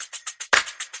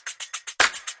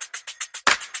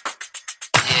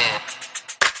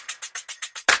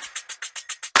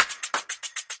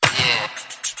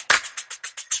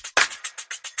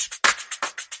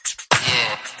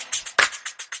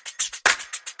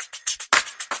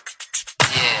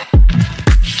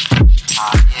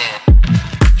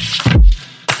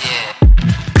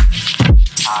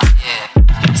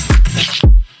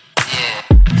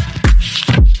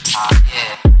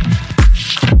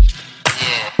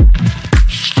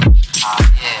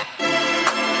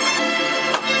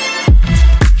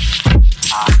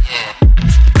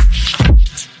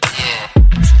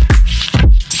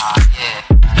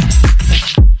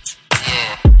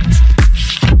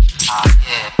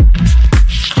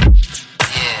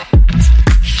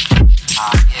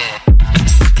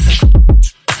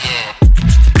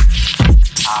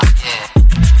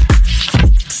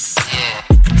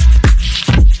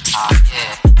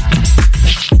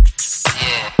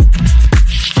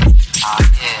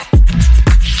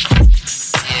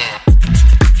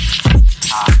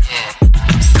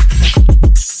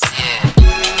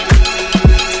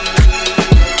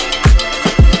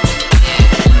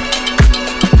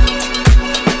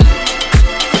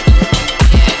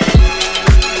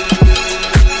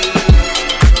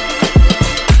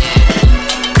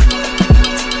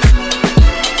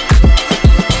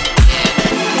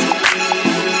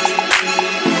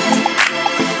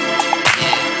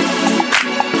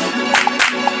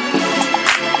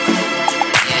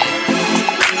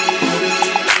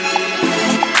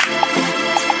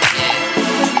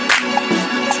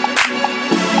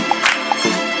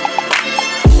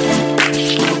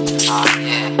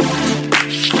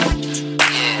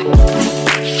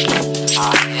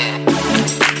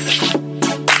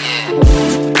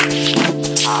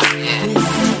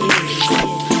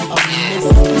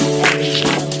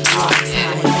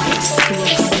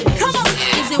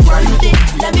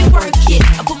let me work it.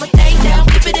 I put my thing down,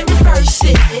 flip it and reverse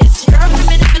it. It's your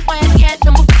primitive when I get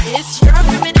number. It's your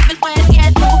primitive when I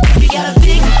get number. You got a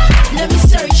big, let me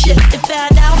search it and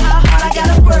find out how hard I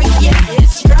gotta work. Yeah,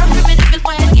 it's your primitive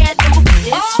when I get number.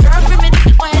 It's your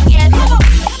primitive when I get number.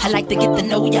 I like to get to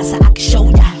know ya so I can show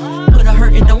ya. Put a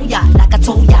hurtin' on ya like I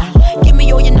told ya. Give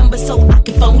me all your numbers so I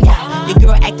can phone ya. Your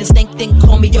girl acting stink, then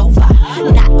call me over.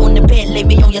 Not on the bed, lay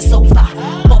me on your sofa.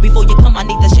 Call before you come, I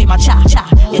need to shave my cha-cha.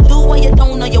 You do or you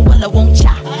don't know you will, I won't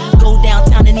cha. Go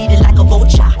downtown and eat it like a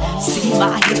vulture. See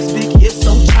my hips, big hips,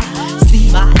 so cha.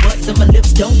 See my butts and my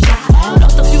lips, don't cha.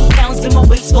 Lost a few pounds in my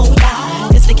waist, go ya.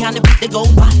 It's the kind of beat that go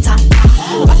ba-ta-ta.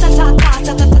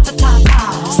 Ba-ta-ta-ta-ta-ta-ta-ta-ta.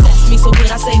 Sex me so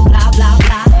good I say blah, blah,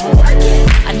 blah.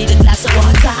 I need a glass of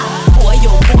water. Boy,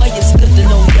 oh boy, it's good to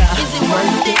know ya. Is it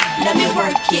worth it? Let me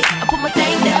work it. I put my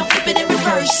thing down, flip it and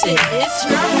reverse it. It's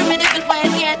your primitive when I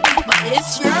get number.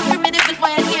 It's your primitive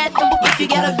when I get number. If you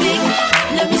got a big,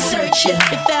 let me search it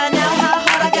and find out how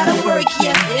hard I gotta work.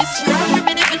 Yeah, it's your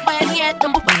primitive when I get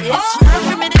number. It's your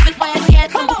primitive when I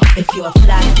get number. If you're a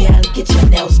fly gal, get your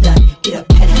nails done, get a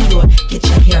pedicure, get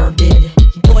your hair did.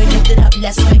 Boy, lift it up,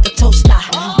 let's make a toaster.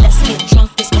 Let's get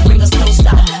drunk, this can bring us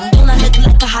closer. Don't I look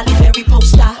like a Holly Berry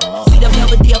poster? See the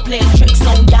Belvedere playing tricks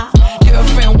on ya.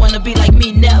 Girlfriend wanna be like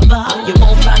me, never. You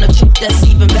won't find a chick that's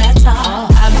even better.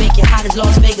 I make it hot as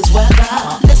Las Vegas weather.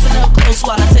 Listen up close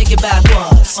while I take it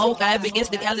backwards. Okay, begins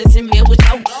the Alice in me with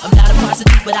no. I'm not a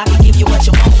prostitute, but I can give you what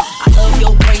you want. I love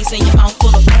your braids and your mouth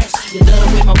full of bones. You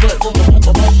love with my butt, boom, boom,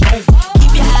 boom, boom, boom.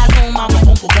 Keep your eyes on my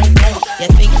boom, boom, boom, boom. You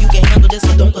think you can handle this,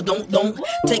 but don't.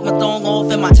 Take my thong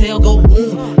off and my tail go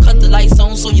boom. Cut the lights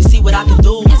on so you see what I can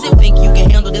do. Is it think you can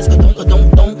handle this, but don't.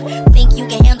 Think you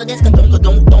can handle this, but don't.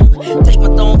 Take my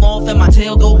thong off and my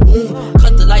tail go boom.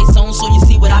 Cut the lights on so you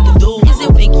see what I can do. Is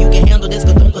it think you can handle this,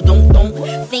 but don't.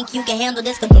 Think you can handle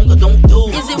this, but don't.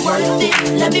 Is it worth it?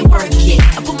 Let me work it.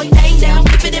 I put my thing down,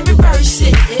 flip it and reverse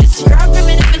it. It's your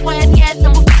primitive when I get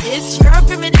number. It's your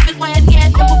primitive when I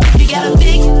get number. If you got a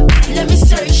big, let me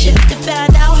search it to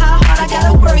find out how hard I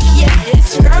gotta work. Yeah,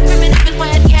 it's your primitive when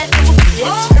I get number.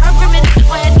 It's your primitive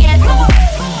when I get number.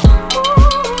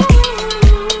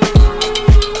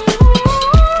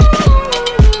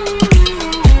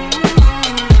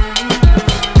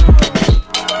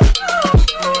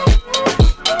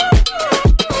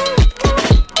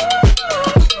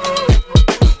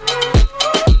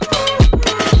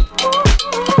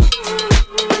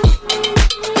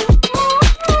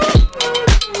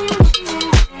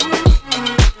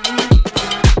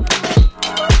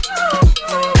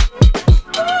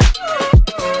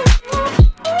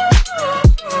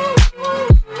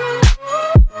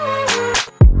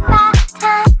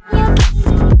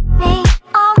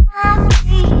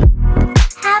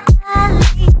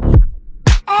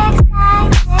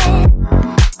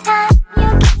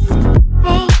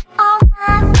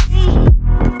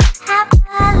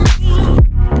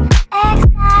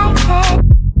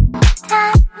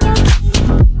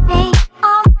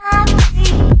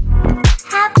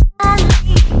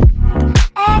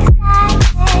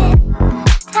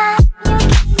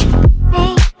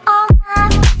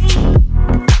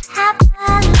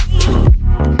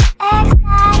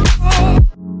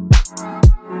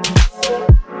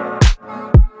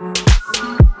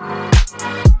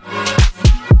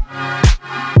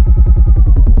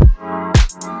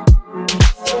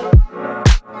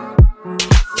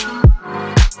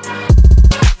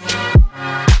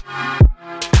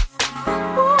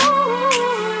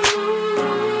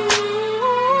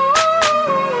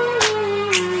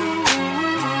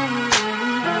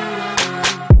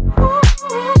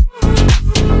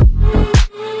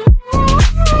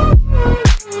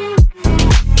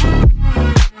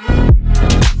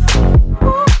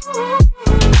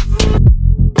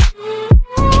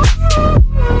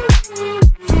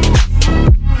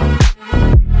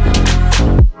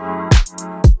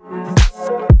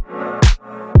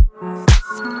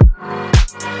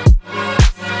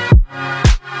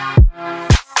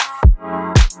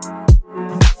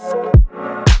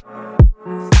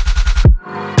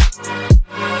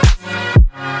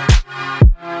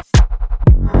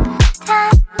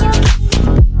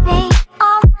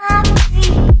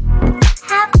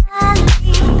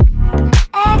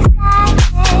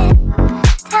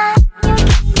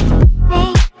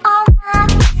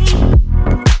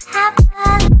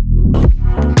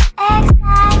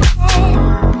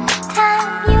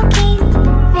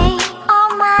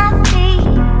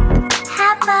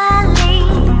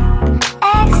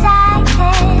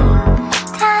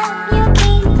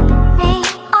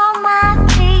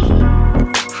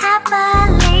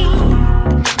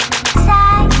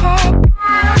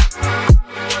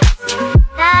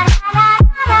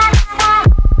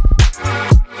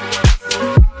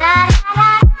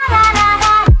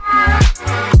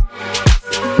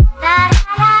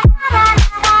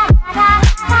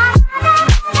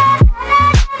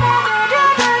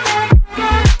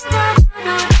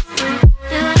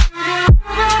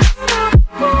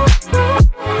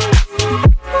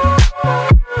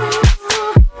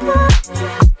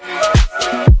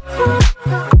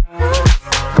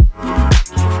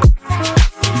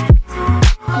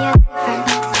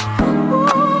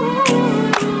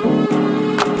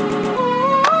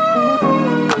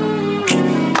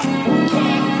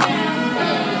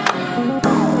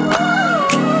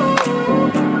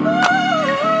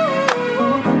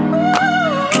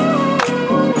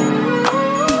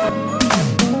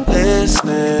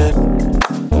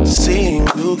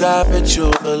 got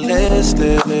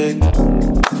ritualistic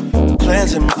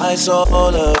cleansing my soul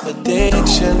of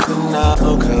addiction. But now,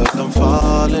 cause I'm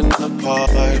falling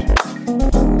apart.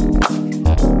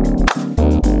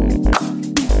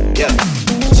 Yeah,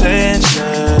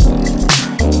 tension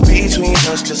between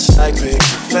us just like big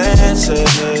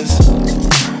fences.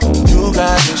 You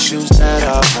got issues that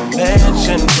I won't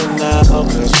mention for now,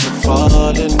 cause we're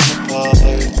falling apart.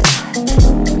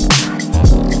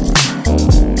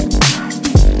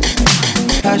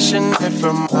 Passionate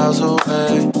from miles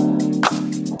away,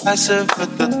 passive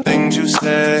with the things you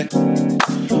say,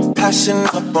 passing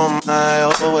up on my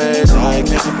always. I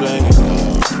can't blame you,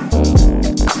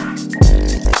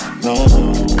 no.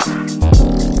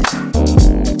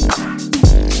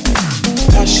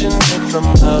 Passionate from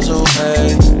miles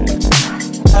away,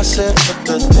 passive with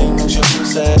the things you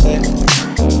say,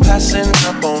 passing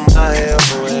up on my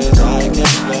always. I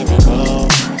can't blame you,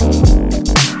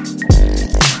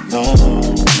 no, no.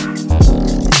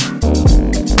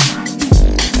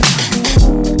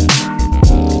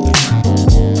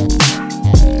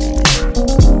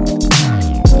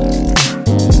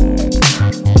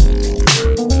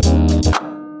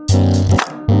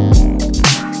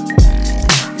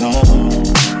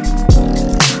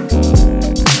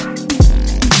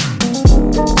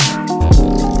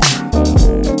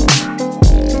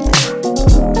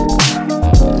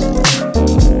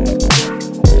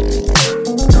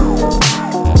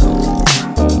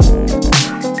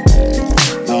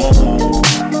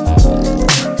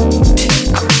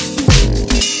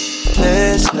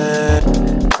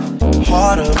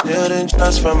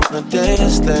 Just from a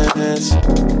distance,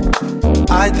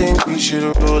 I think we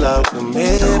should rule out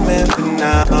commitment for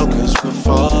now, cause we're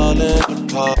falling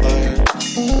apart.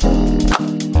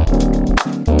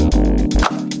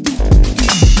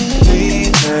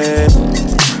 Leaving,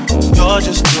 you're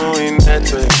just doing that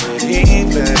to get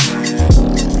even.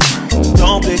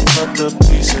 Don't pick up the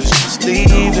pieces, just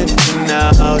leave it for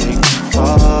now. They keep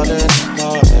falling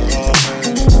apart.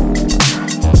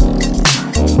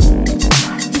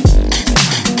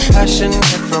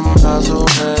 Passionate from miles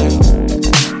away,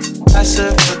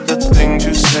 passive with the things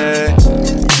you say,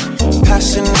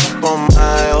 passing up on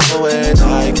my always.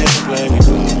 I can't blame you,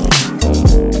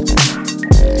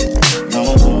 no.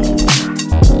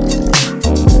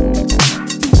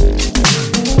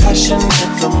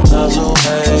 Passionate from miles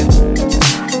away,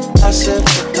 passive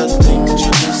with the things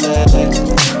you say,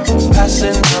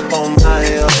 passing up on my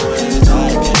always. I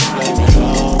can't blame you,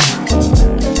 no.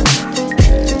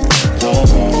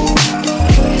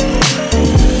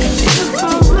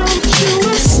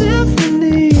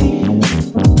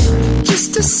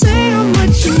 To say how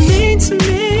much you mean to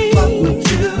me, what would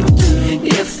you do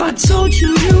if I told you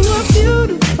you were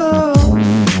beautiful?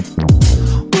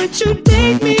 Would you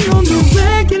date me on the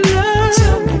regular?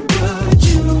 Tell me, would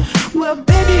you? Well,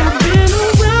 baby, I've been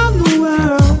around the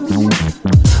world,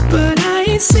 but I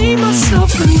ain't seen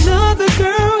myself another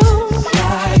girl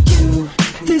like you.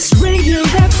 This ring here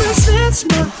represents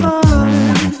my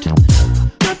heart,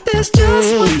 but there's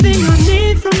just one thing I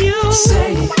need from you.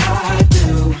 Say I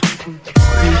do.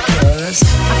 Because I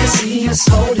can see us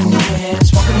holding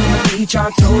hands, walking on the beach,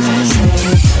 our toes in the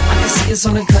sand. I can see us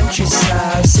on the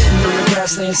countryside, sitting on the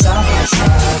grassland side by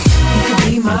side. You can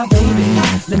be my baby,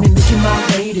 let me make you my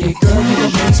lady. Girl, you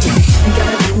amaze me, ain't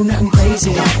gotta do nothing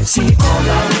crazy. See, all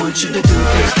I want you to do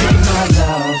is be my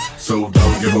love. So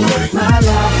don't give away my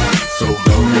love. So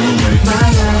don't give away my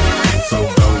love. So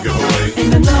don't give away.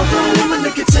 Ain't another woman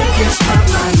that can take your spot,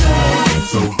 my love.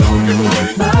 So don't give away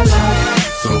my love.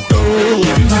 So don't give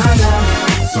away my love.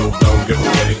 So don't give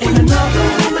away. Ain't another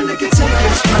woman that can take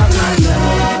your spot, my love.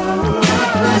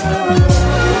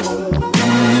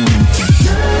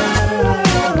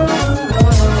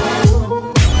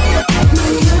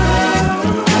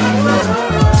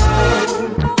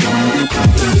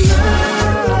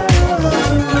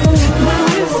 Now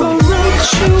if I wrote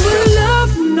you a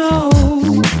love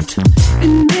note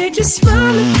and made you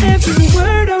smile at every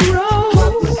word I wrote,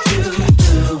 what would you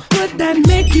do? Would that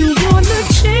make you wanna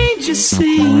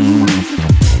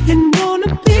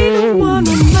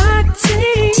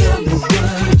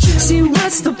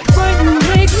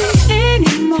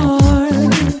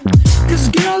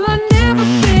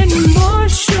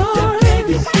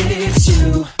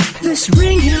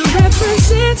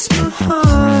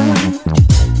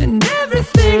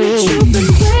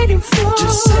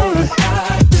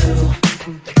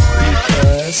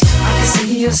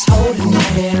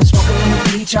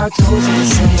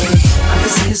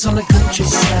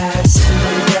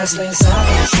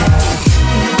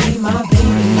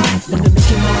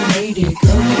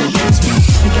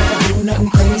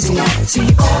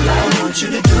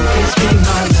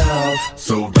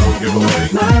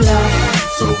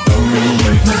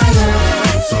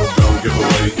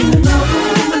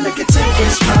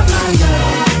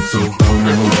love. So don't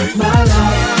give away My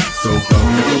love. So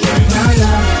don't give away My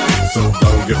love. So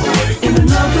don't give away In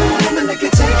another woman that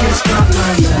can take your spot,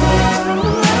 my love.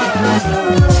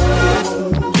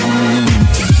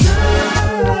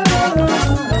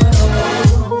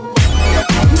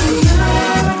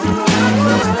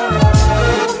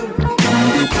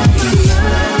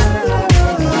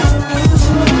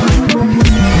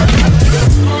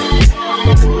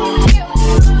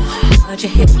 How'd you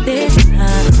hit this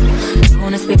time?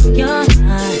 Wanna speak your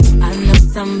mind? I know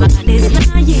somebody's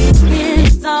lying.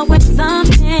 It's always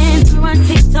something. Her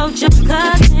tiptoe your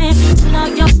cousin. Now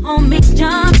your homie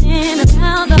jumping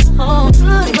around the whole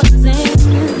hood buzzing.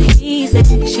 He said,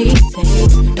 she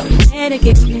said, don't let it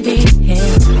get in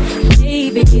him.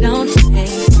 Baby, don't say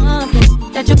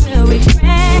something that you will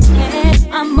regret.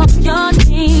 I'm on your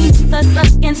team, the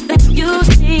seconds that you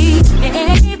see.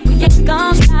 Hey, we ain't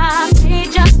gon' stop. They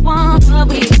just want what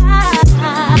we got.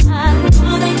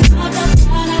 All they talk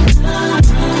about all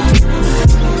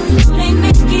they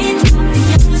make it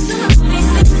obvious. All they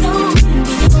say so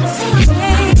obvious.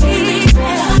 Baby,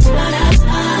 they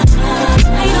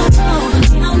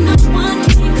don't know one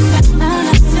thing about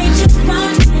us. They just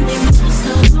run and they move.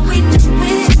 So we do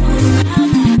it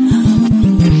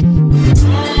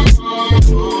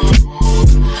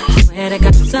swear they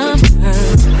got some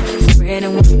nerve,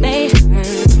 spreading what they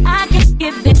heard. I can't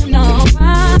give them no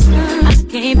run. I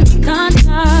can't be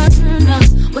concerned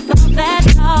with all that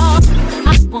talk. I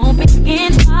won't be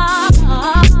involved.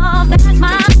 That's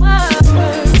my word.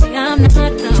 See, I'm not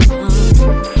the one.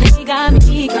 They got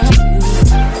me confused.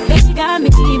 They got me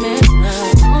messed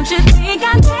up. Don't you think I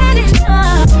get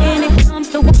enough? When it comes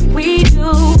to what we do,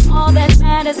 all that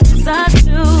matters is us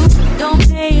two. Don't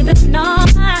pay the no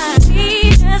mind.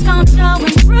 We just gon' show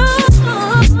and prove.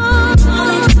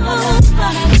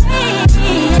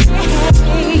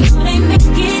 They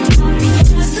make it obvious.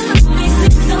 They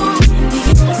say so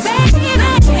obvious. Baby,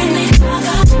 when they talk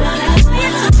about why you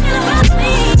talking about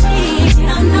me,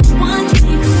 I'm not one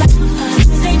thing about us.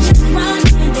 They just run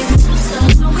and they move. So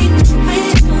we do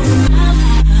it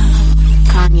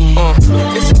Kanye.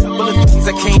 It's a couple of things I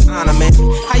can't honor, man.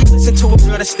 How you listen to a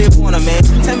girl that still want a man?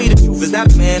 Tell me the truth, is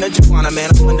that a man or Juana, man?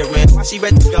 I'm wondering why she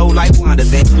ready to go like Wanda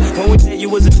then. When we met you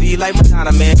was a B like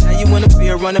Madonna, man. Now you in the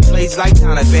field running plays like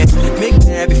Donovan.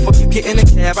 McNabb, before you get in the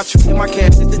cab, I traded my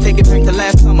cash just to take it back to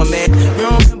last summer, man. You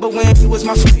don't remember when you was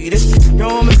my sweetest. You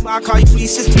don't remember I call you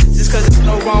pieces, just cause there's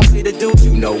no wrong way to do,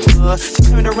 you know what? She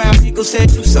turned around, people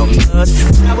said you so nuts.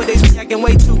 Nowadays we acting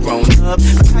way too grown up.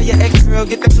 But how your ex-girl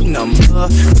get that new number?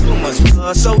 Too much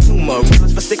blood, so numerous.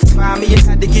 For sticking by me, I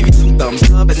had to give you 2 thumbs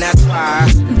up, and that's why.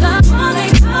 The more they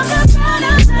talk about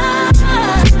us,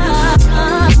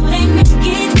 they make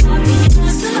it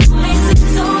obvious. They say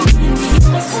so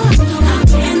obvious. How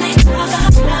can they talk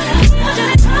about us?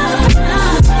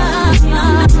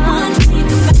 One thing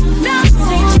about us,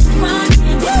 they just run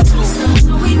and they so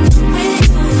we do it.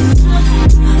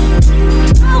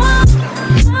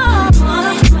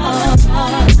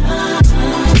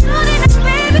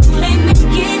 They make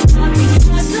it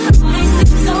obvious. They say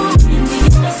so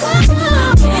obvious.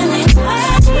 Can they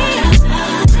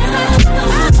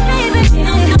baby?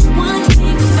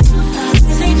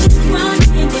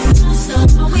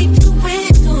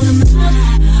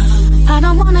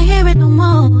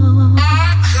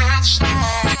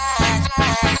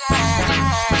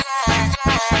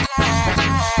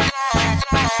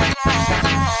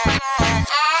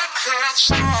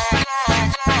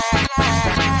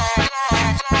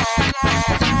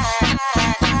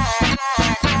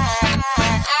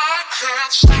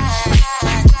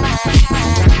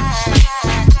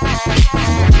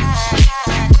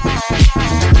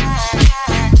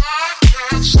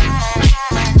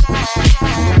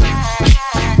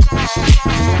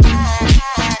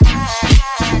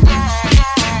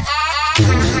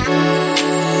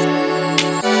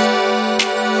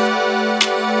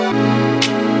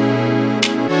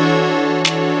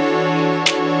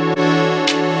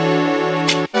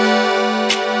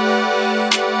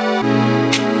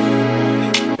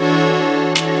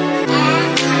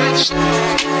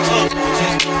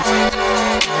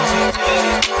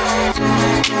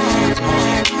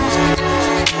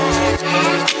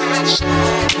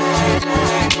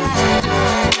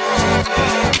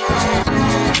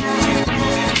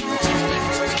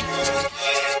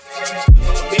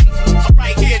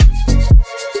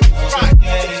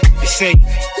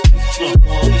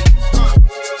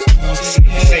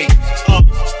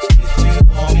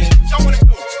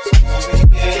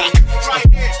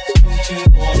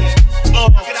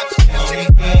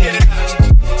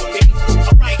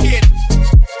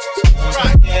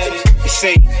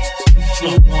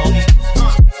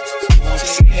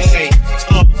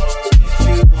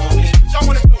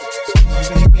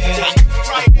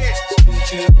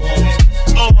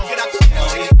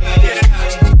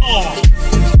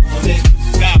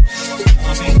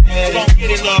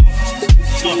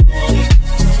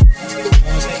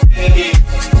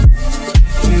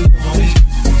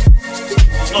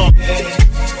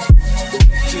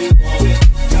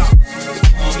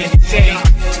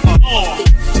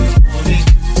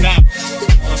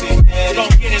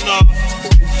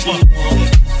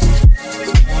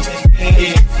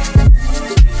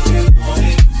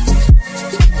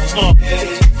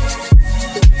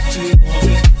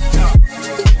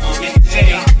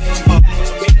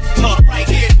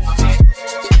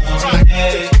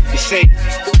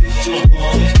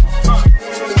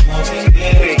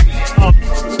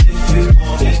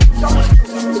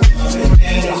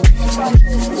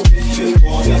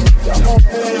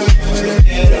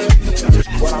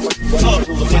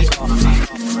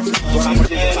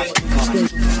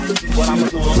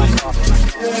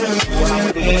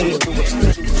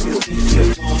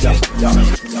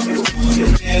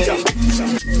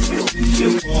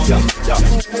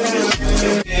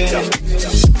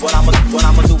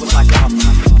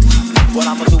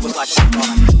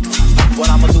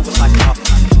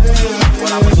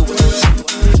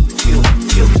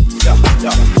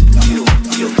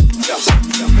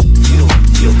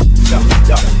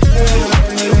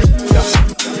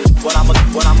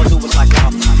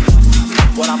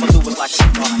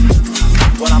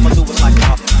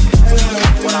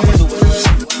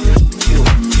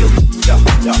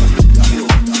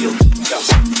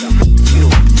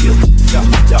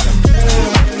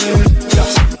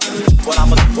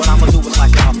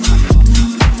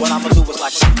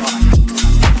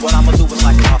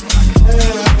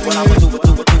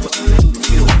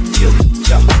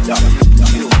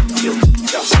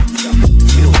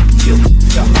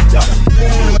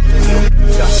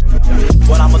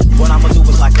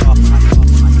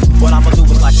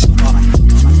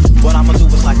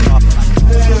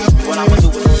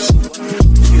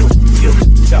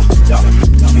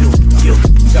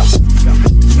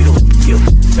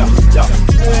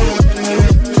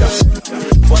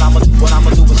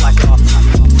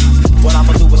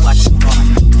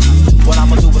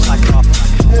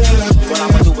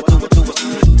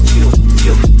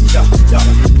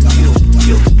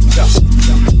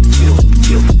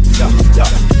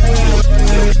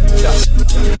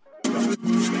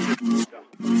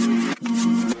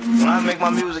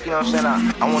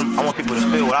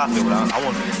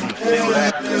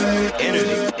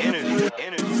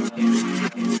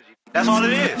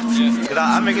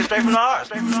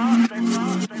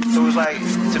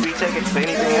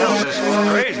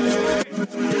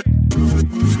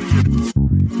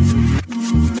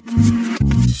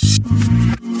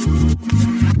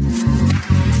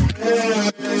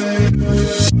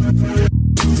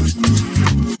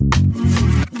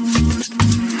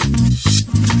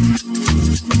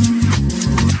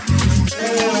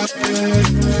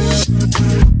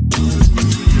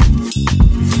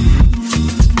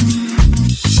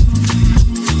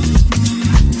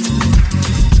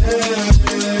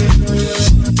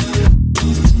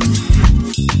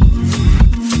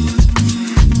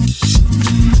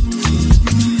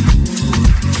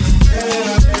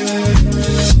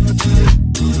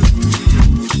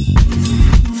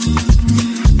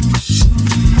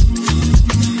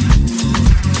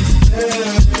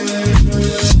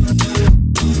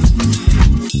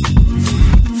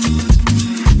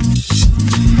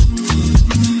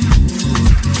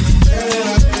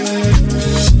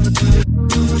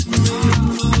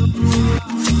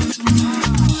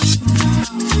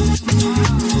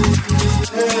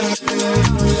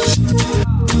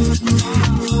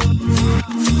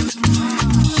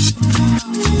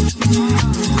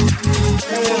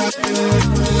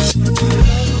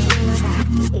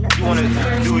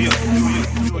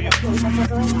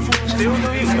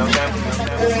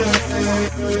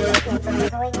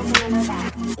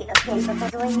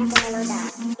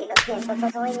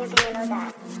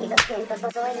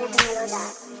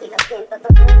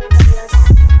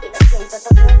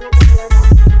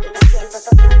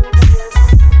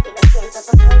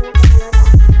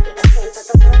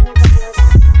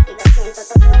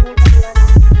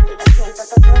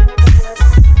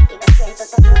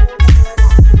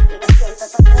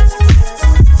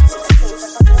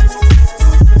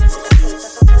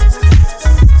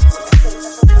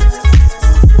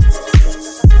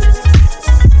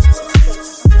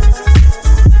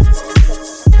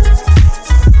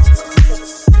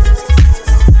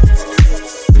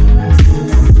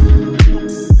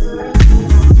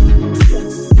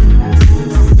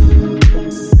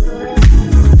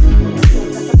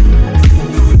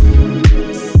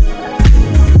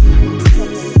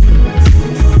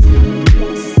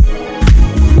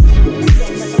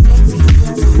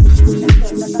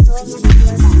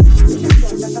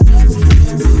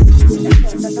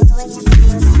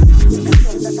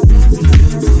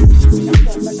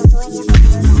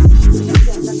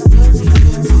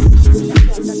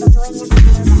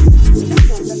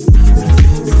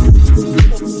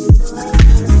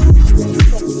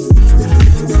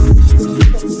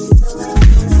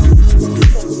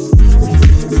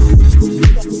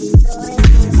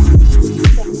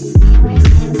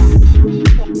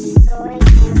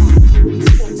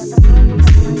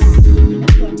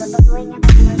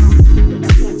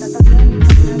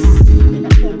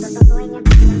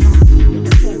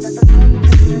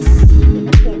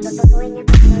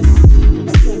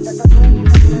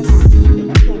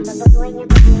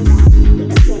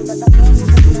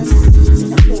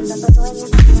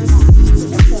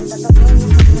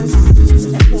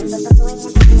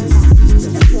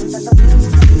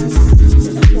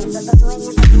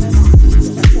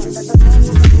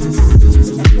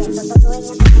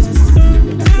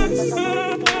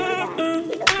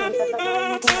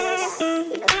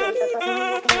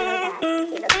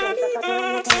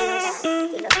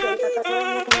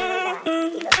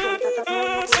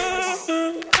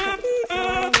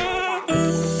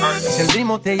 Si el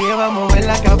ritmo te lleva a mover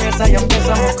la cabeza, ya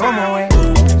empezamos como es.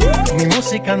 Mi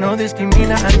música no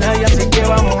discrimina a nadie, así que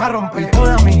vamos a romper.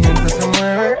 Toda mi gente se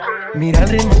mueve. Mira el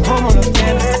ritmo como lo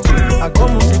tiene. Hago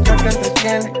música que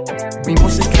entretiene. Mi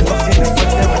música lo tiene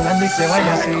fuerte bailando y se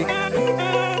baila así.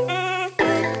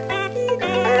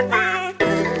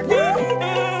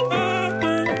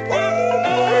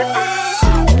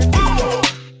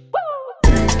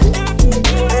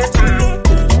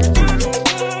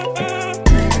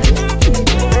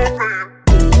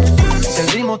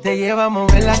 Te lleva a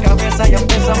mover la cabeza, ya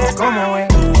empezamos como es.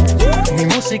 Mi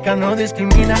música no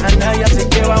discrimina a nadie, así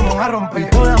que vamos a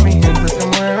romper. Toda mi gente se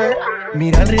mueve.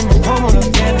 Mira el ritmo como lo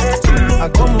tiene.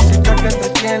 Hago música que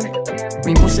entretiene.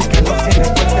 Mi música lo tiene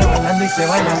fuerte bailando y se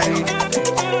baila así.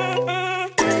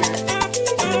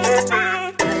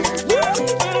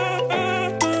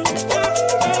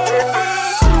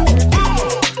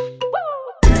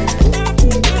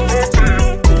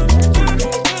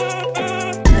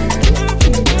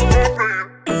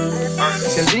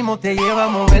 Te lleva a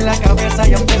mover la cabeza,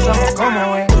 ya empezamos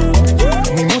como es.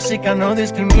 Mi música no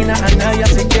discrimina a nadie,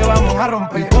 así que vamos a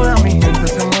romper. Toda mi gente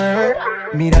se mueve.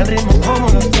 Mira el ritmo como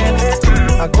lo tiene.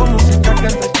 Hago música que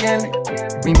entretiene.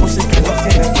 Mi música lo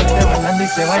tiene fuerte bailando y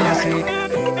se baila así.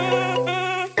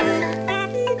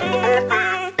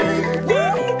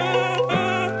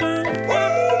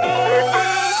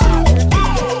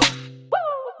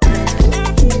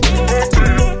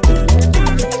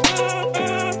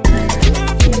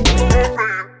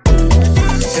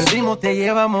 Te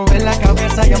lleva a mover la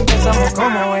cabeza, ya empezamos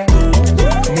como es.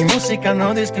 Mi música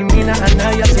no discrimina a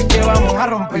nadie, así que vamos a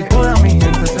romper. Toda mi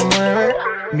gente se mueve.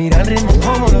 Mira el ritmo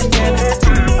como lo tiene.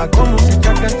 Hago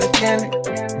música que entretiene.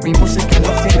 Mi música lo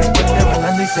tiene fuerte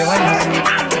bailando y se baila así.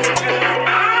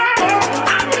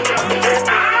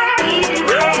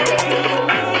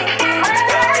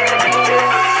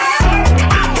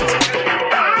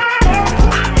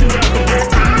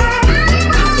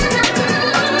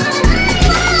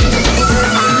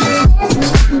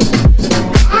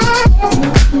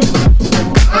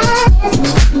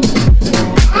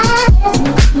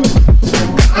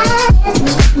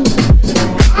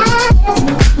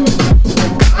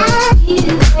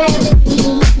 You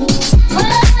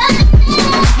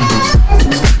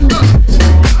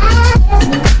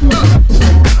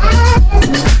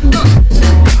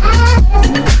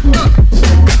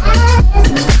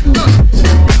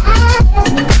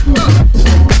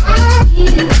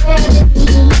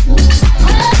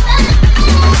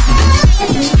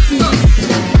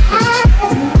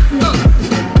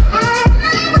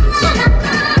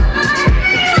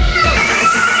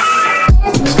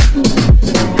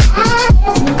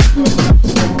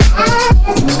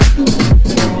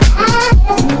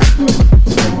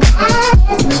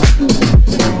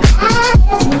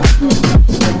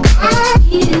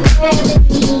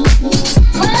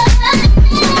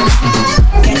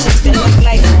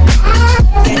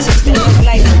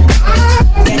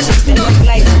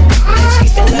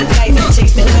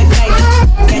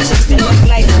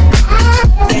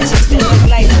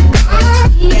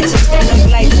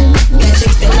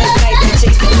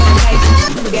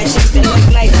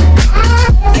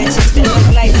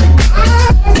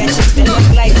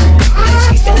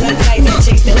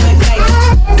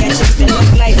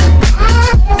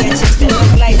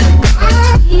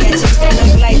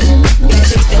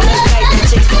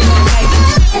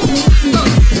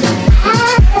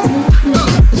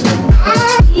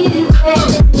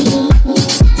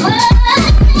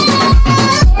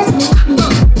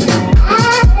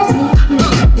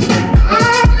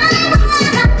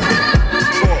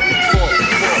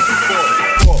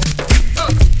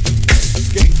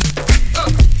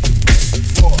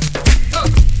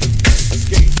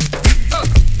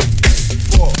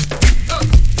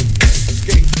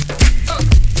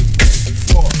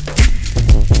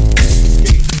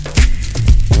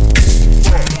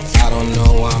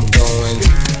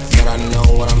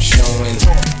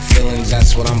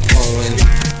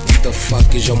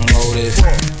fuck is your motive?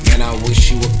 Man, I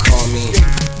wish you would call me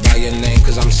by your name,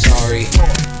 cause I'm sorry.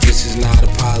 This is not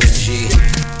apology.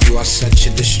 You are such a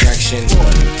distraction.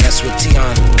 That's what Tion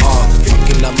are.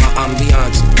 Fucking up my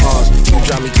ambiance. Pause. You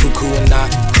drive me cuckoo and not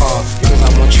call. Cause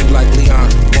I want you like Leon.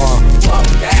 Wall.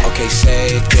 Okay,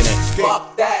 say it, get it.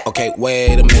 Okay,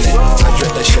 wait a minute. I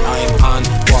drip that shit I am on.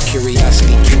 Walk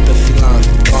curiosity, keep the feline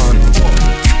gone.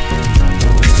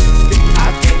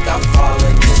 I think I'm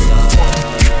falling in love.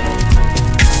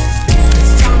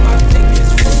 This time I think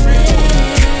it's for real.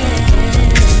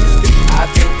 I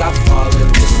think I'm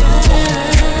falling in love.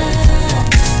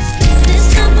 This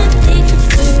time I think it's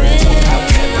for real. How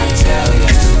can I tell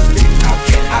you? How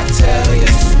can I tell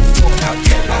you? How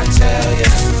can I tell you?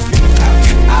 How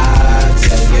can I tell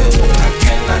you? How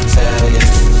can I tell you?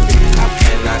 How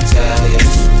can I tell you?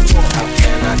 How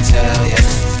can I tell you?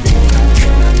 How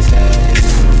can I tell you?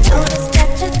 Always got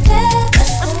you there, but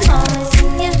I'm always in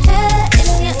your head,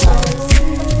 and you're always in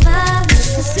the vibe.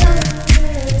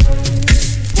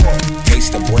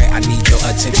 Waste of bread, I need your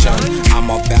attention. I'm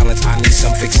off balance, I need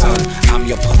some fix on. I'm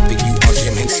your puppet, you are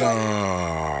Jim Henson.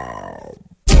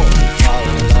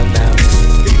 Falling in love now.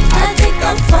 I think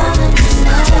I'm falling in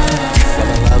love. Fall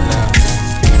in love now.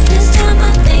 This time I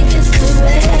think it's for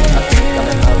real. I think I'm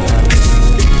in love now.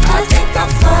 I think I'm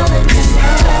falling in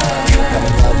love. I'm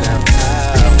in love now.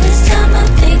 This time I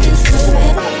think it's for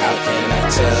real. How can I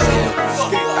tell you?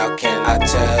 How can I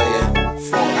tell you?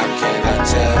 How can I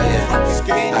tell you? How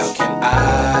can I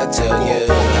tell you?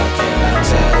 How can I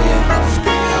tell you?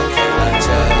 How can I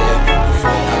tell you?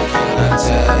 How can I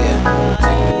tell you?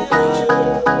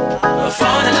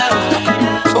 Fall in love,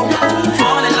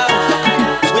 fall in love.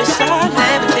 Wish I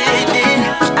never did it.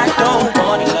 I don't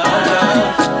want it, love.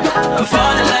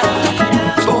 Fall in love,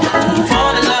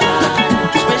 fall in love.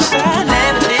 Wish I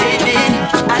never did it.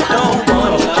 I don't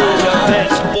want it, love.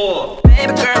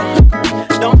 Baby girl,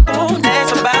 don't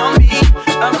ask about me.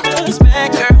 I'm just bad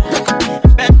girl,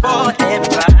 bad for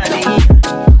everybody.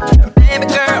 Baby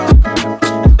girl,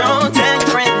 don't tell your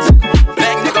friends.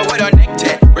 Black nigga with her neck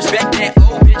tat, respect that.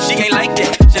 Oh bitch, she ain't like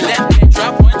that. She left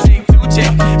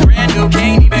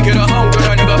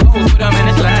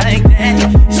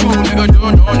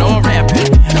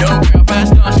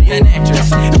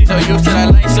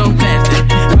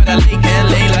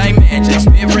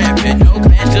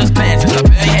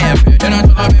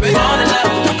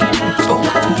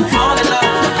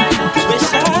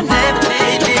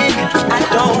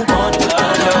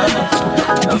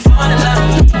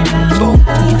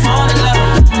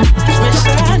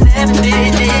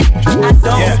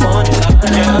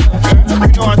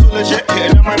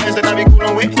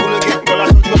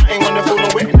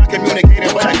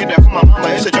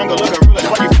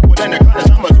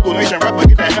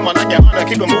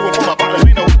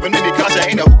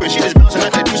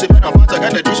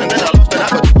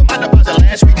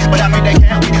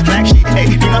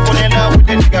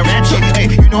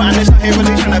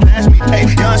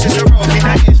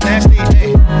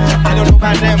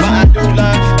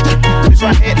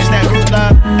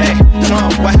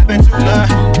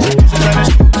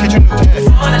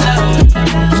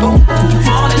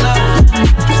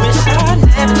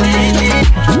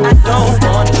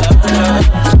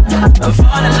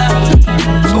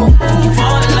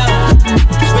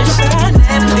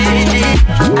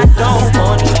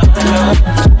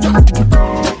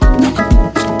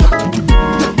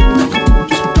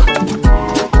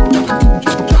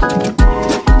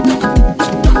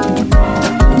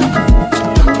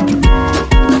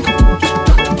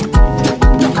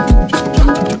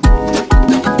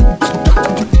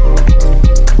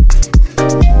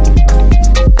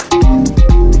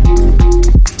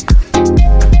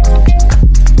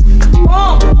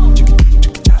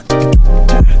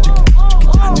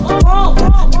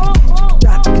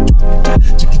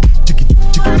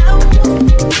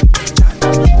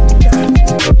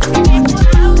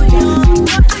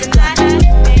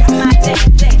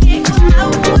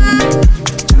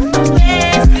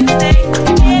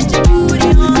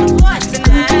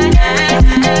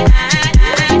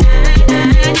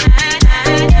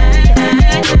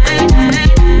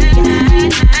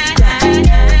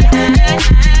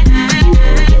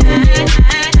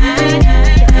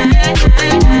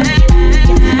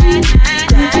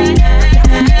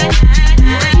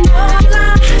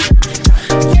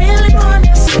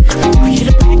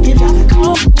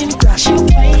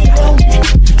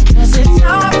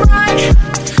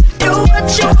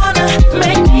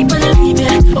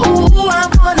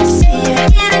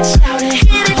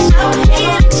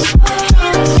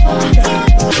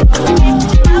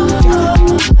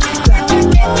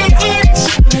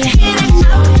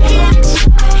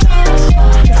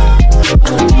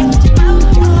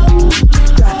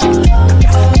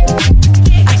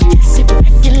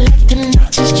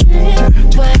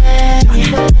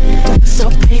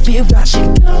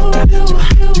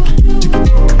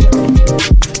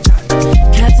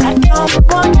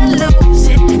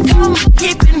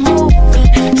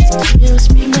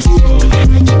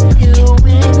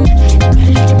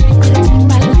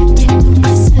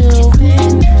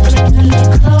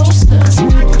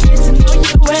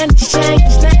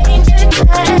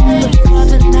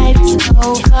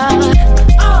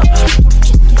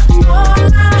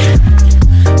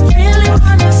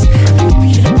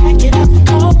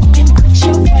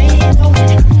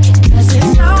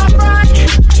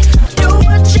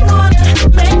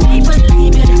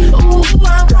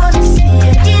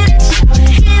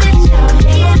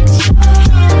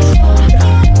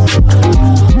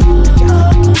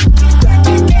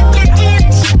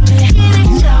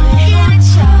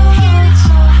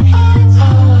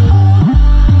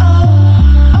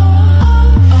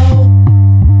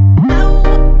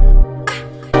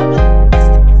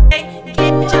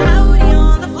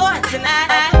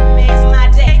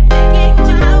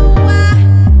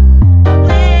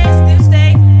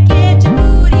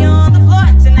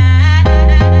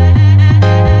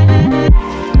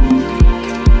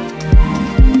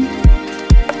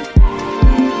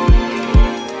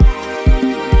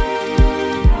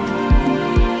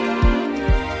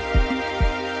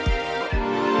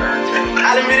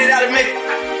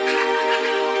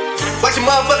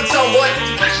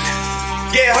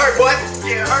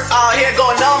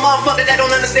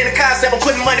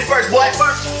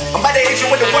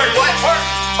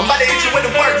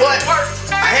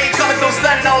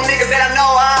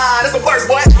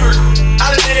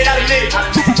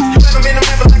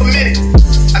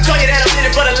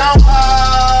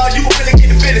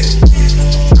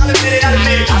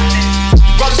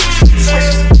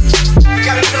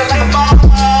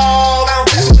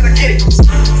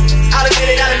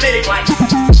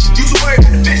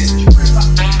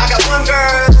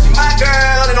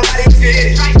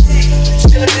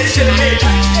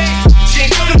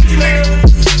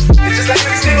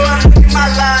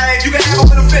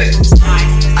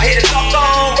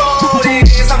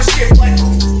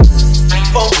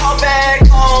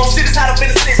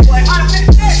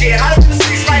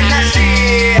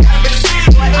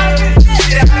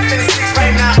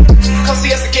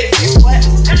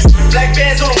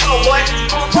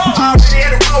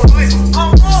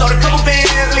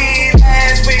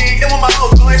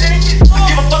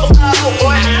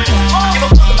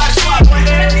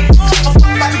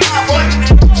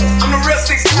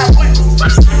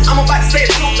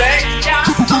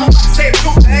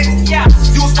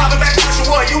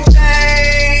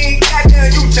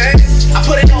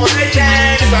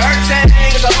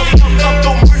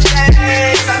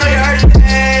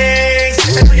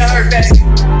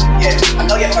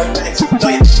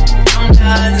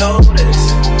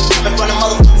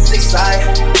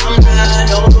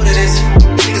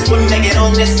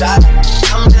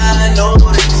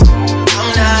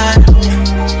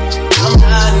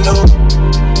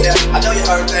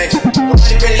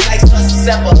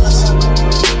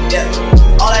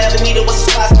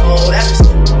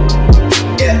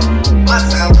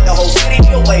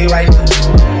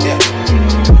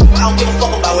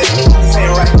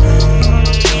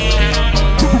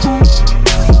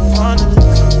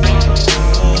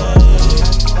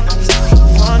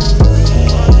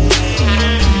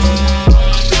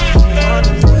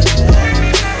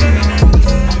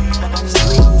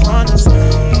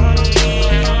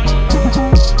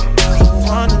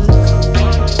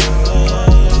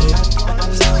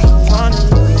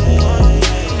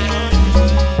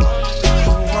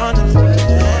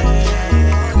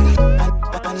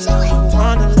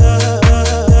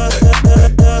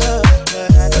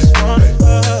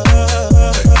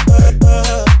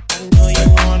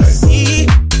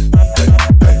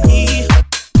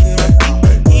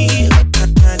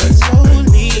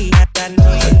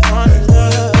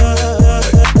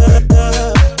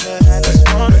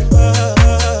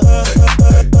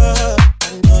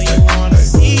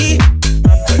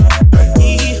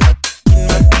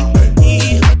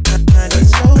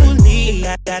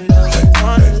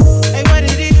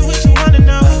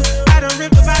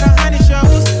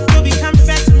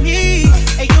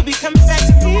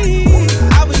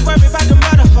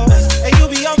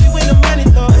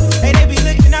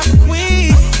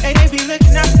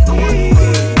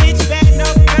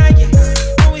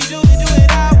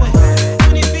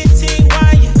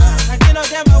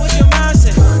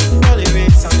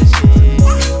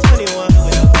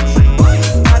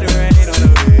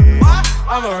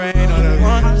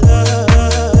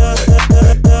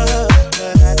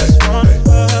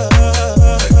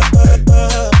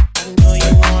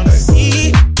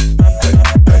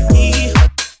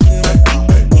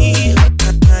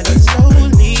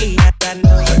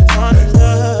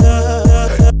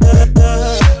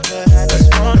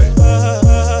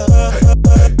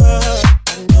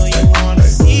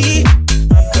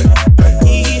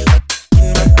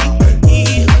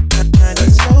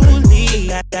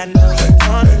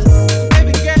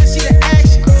Baby girl, she the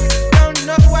action. Don't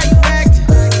know why you acting.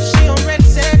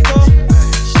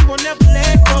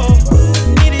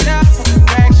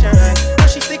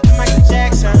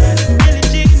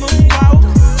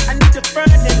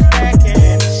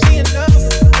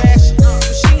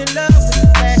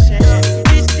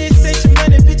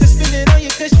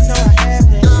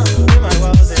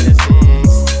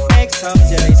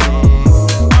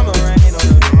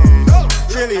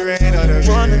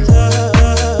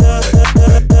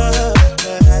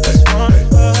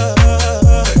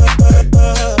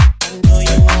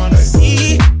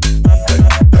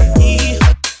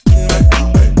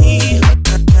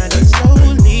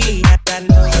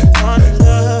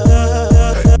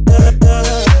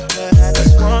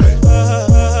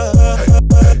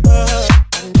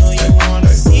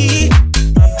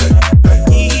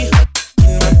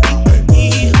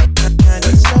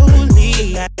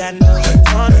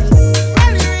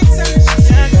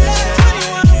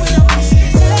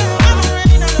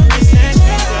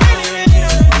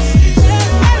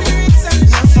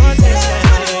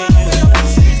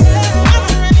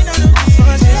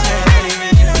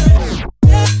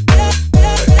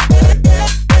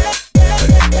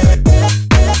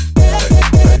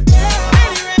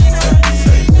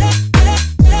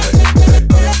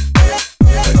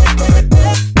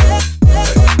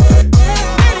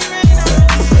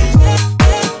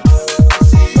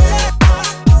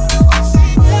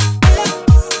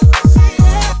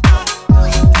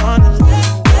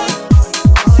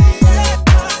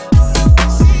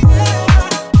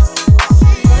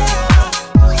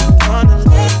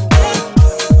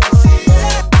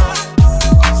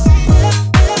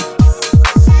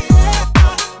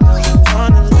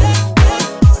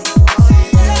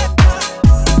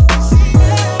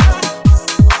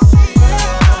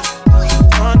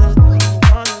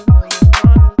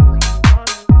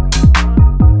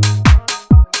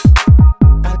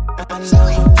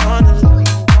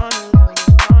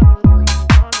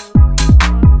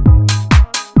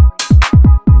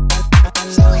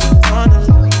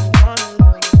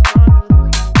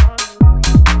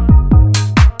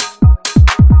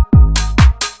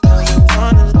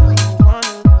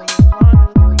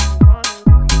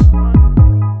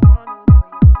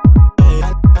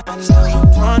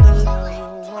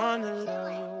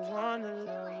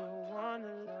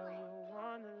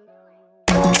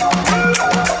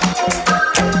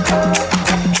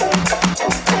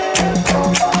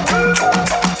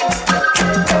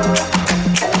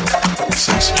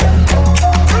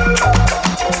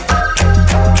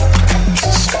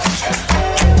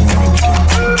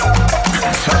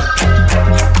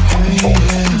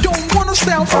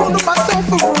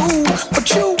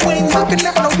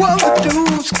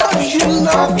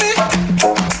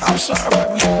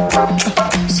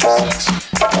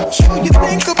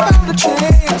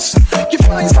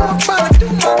 by yourself trying to do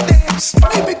my dance.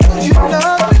 Maybe because you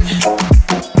love me.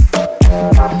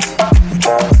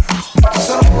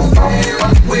 So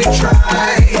then we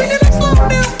try. Bring it slow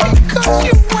down because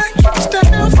you weren't used to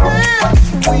how fast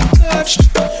we touched.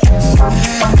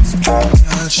 Fast we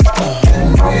touched.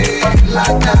 And we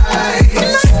like night.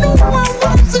 And I knew I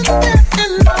wasn't there,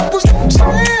 and I was gonna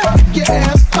tear your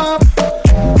ass up.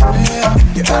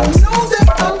 Yeah, I know that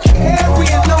I'm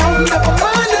carrying on. Never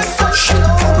mind if I'm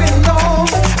showing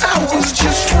off. I was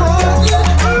just frontin'.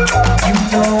 You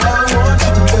know I want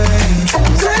you, babe. I'm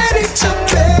ready to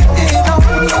bet it on.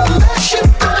 Unless you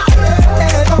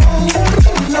get on.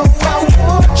 You know I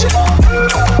want you.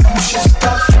 You should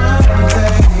stop frontin',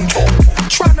 babe.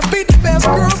 Trying to be the best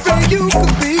girlfriend you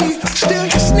could be. Still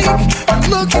you sneak and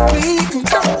look at me. And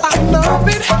girl, I love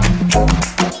it.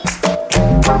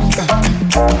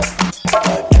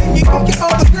 And you can get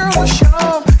other girl a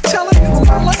show. Telling you the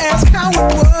mama ask how it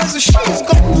was, and she's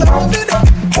gonna love it.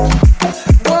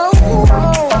 Whoa,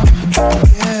 whoa,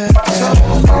 yeah. So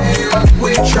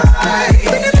we try.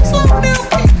 Bring it slow down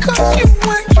because you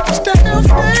weren't used to how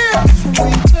fast we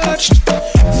touched.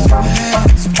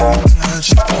 Fast we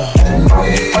touched. And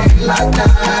we like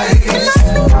night. And I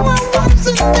knew I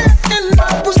wasn't there, and I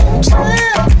was gonna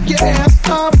tear your ass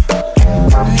up.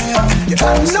 Yeah,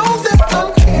 I know that I'm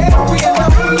carrying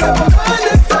on. Never mind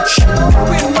if I'm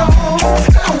showing off.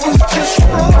 I was just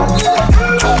frontin'.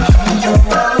 You know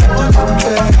I want you,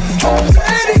 babe. I'm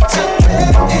ready to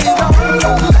bet it on.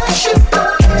 Unless you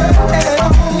don't get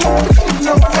on. You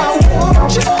know I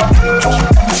want you.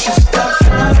 You should stop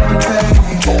frontin', babe.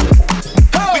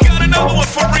 We got another one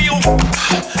for real.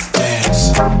 Dance.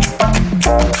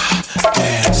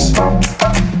 Dance.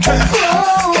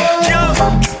 Young,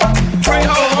 great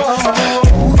hope.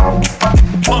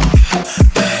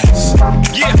 Dance.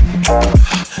 Yeah,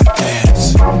 Dance.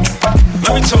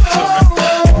 let me talk to him,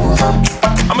 man.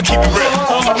 I'ma keep it real,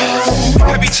 all the real.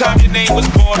 Every time your name was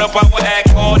brought up, I would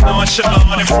act all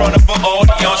nonchalant in front of an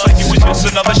audience, like you was just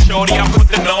another shorty. I put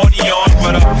the naughty on,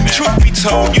 but truth be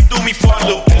told, you threw me for a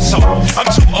loop. So I'm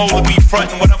too old to be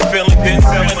frontin' what I'm feeling, then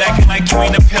selling, acting like you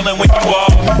ain't appealing when you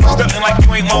are, stuntin' like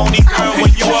you ain't my only girl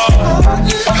when you are.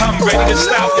 I'm ready to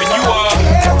stop when you are.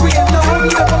 Carrying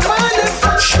on, never mind if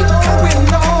I'm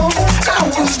showing off. I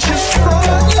was just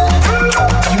frontin'.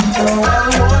 You know I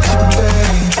want you,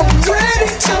 babe. I'm ready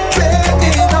to bet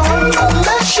it on.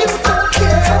 Unless you don't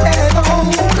care at all.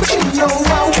 But you know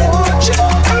I want you.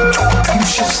 You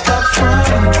should stop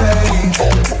frontin', babe.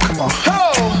 Come on.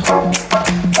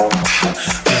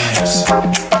 Dance.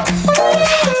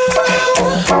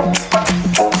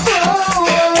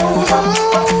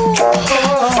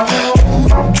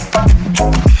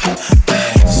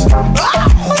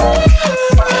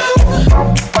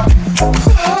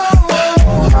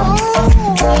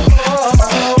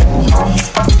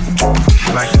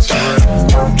 Like this for real?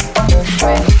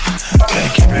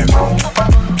 Thank you, baby.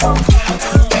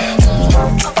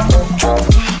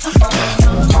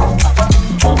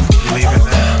 You leaving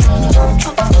now?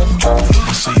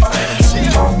 I'll see you later.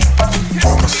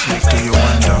 I'll see you.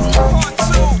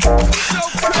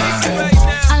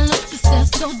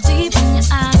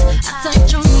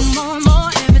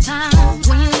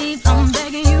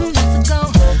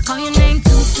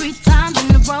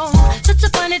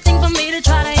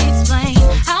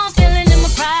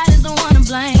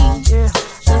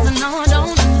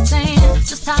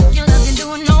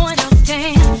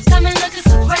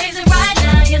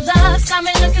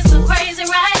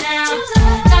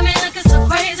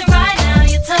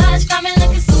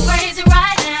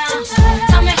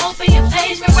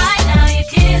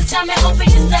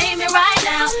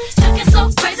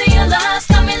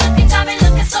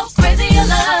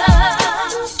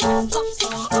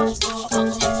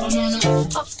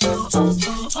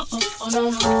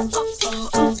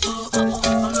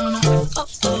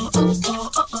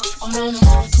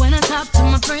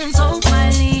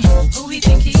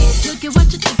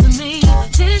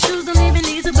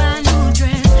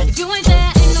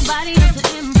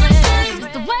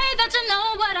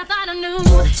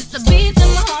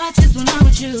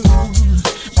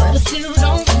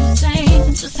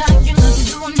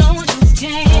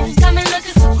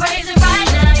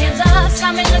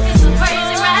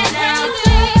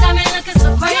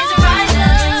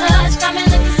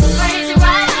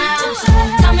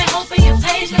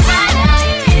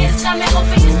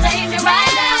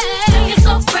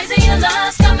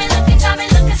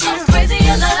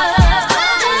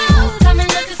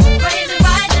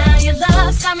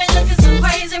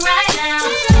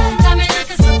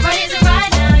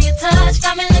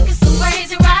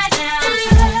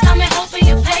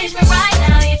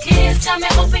 got me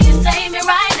hoping you save me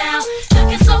right now.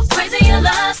 Looking so crazy, your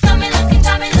love's coming, looking,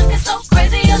 got me looking so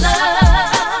crazy, your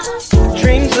love.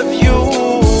 Dreams of you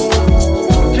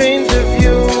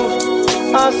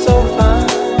are so fine,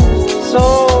 so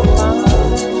fine.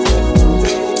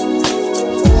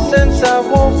 Since I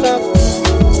woke up,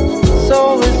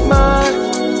 so is my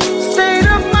state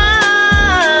of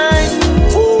mind.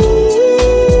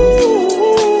 Ooh,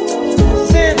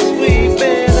 since we've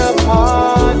been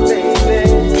apart, baby,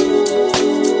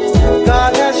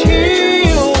 God has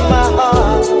healed my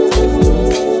heart.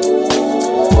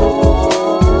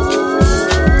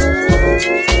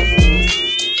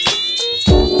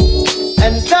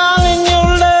 And darling, your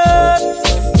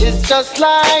love is just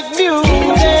like music.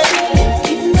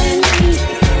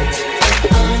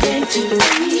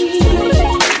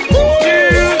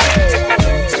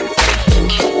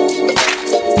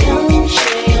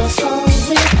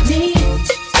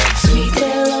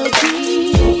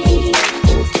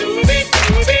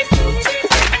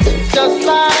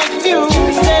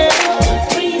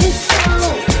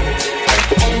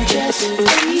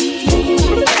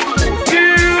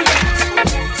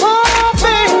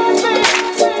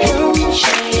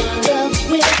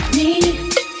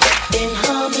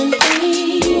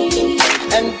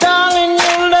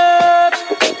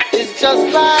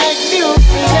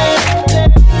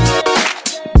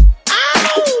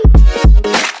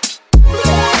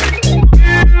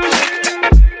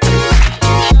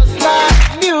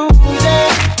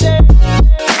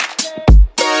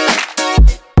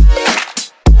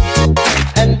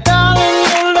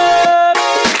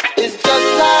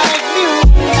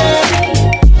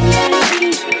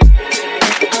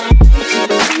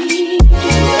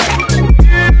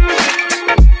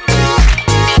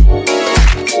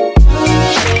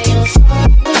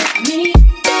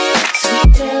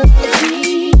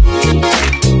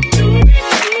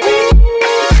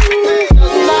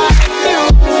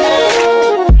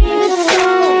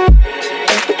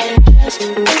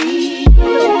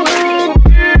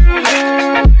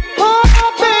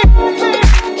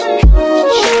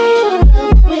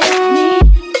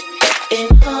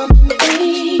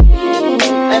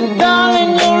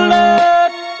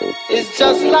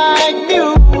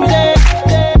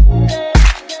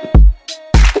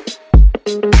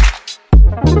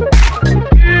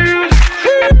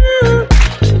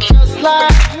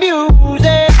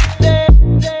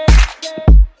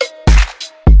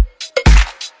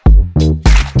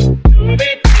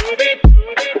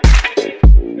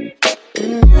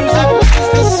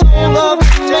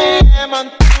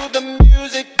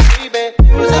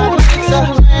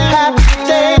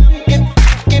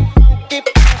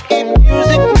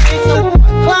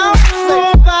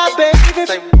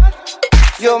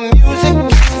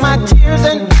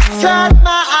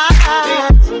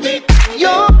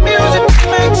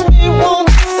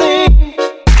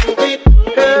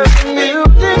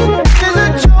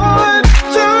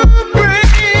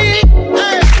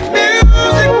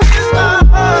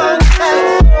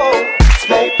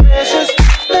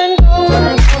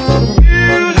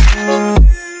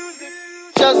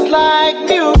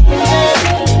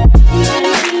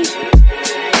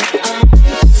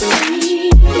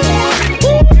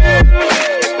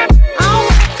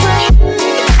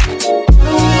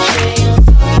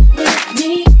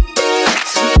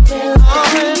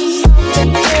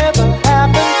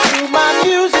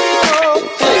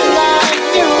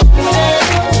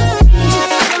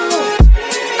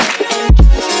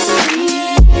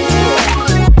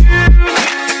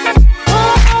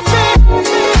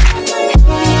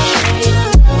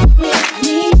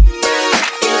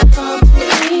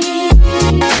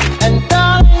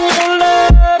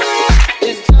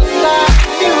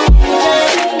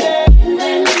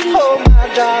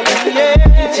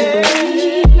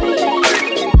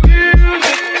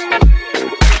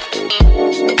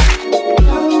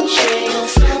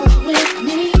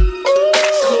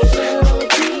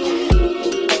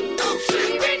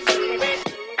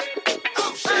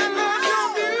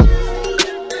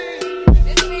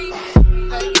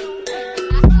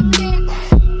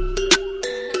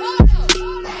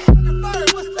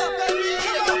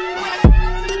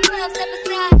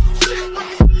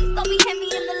 Don't be heavy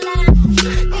in the line. Be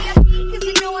a beat, cause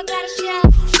you know I got a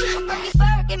shout.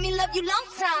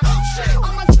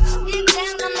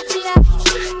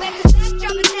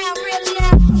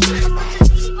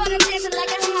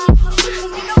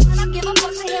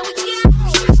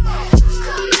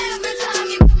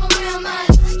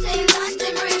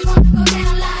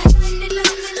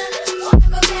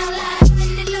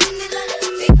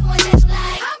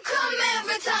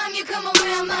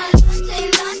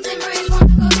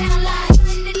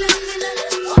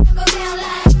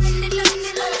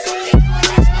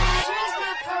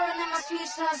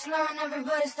 slurring,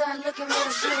 everybody start looking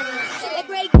real shit. That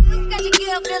great goose got your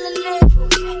girl feeling lit.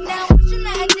 Now I'm watching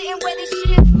that I didn't wear this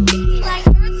shit. It's like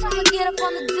every time I get up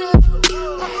on the do,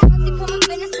 paparazzi put my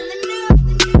business in the news.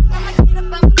 I'ma get up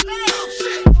on my face.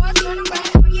 Before I turn around,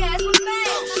 swear your ass was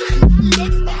made. My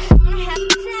lips make you wanna have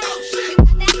a taste. You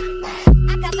got that?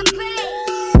 I got the bass.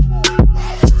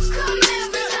 Come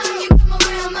every time you come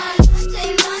around my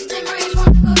London Bridge,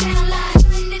 wanna go down like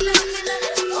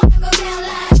wanna go down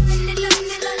like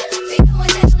be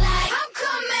going down like. How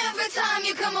come every time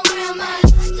you come around my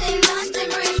London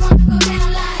Bridge, wanna go down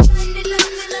like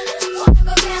wanna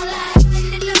go down like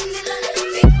be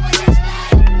going down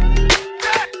like.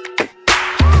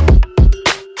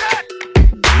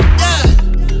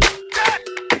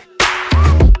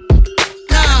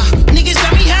 Niggas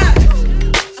got me hot.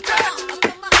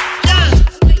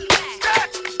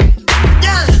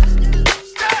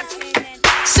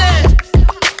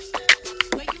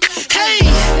 Hey,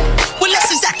 well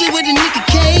that's exactly what a nigga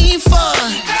came for.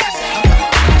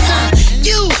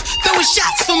 You throwing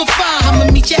shots from afar, I'ma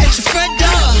meet you at your front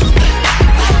door.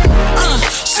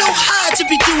 So hard to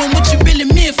be doing what you really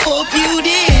meant for,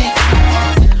 beauty.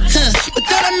 But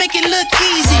don't I make it look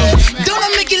easy? Don't I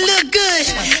make it look good?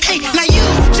 Hey, now you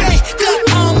drink up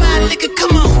all my liquor,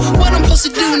 come on. What I'm supposed to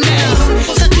do now?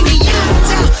 And you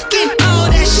talking all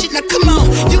that shit, now come on.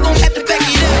 You gon' have to back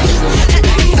it up.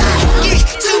 If I get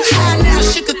too high now,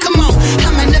 sugar, come on. I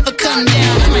might never come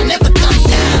down. I might never come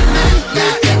down.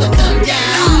 Not never come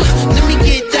down. Let me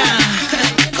get down.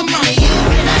 Come on, you.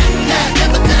 Not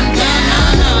never come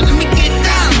down. Let me get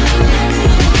down.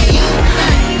 You.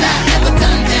 Not never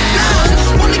come down.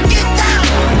 Wanna get down.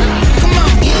 Come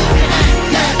on, you.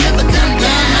 Not never come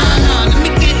down. Let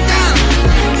me get down.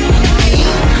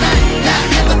 You. Not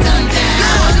never come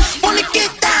down. Wanna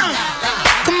get down.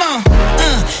 Come on.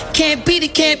 Can't beat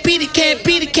it, can't beat it, can't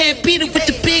beat it, can't beat it with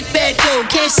the big bad dough.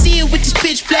 Can't see it with this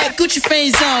pitch black Gucci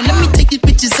frames on. Let me take these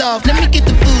bitches off. Let me get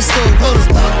the full scope.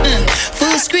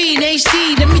 Full screen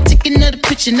HD. Let me take another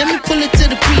picture. Let me pull it to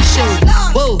the pre-show.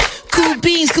 Whoa, cool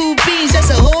beans, that's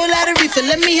a whole lot of reefer.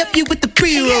 Let me help you with the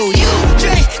pre-roll. You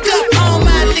drink up all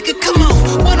my liquor. Come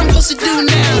on, what I'm supposed to do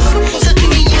now?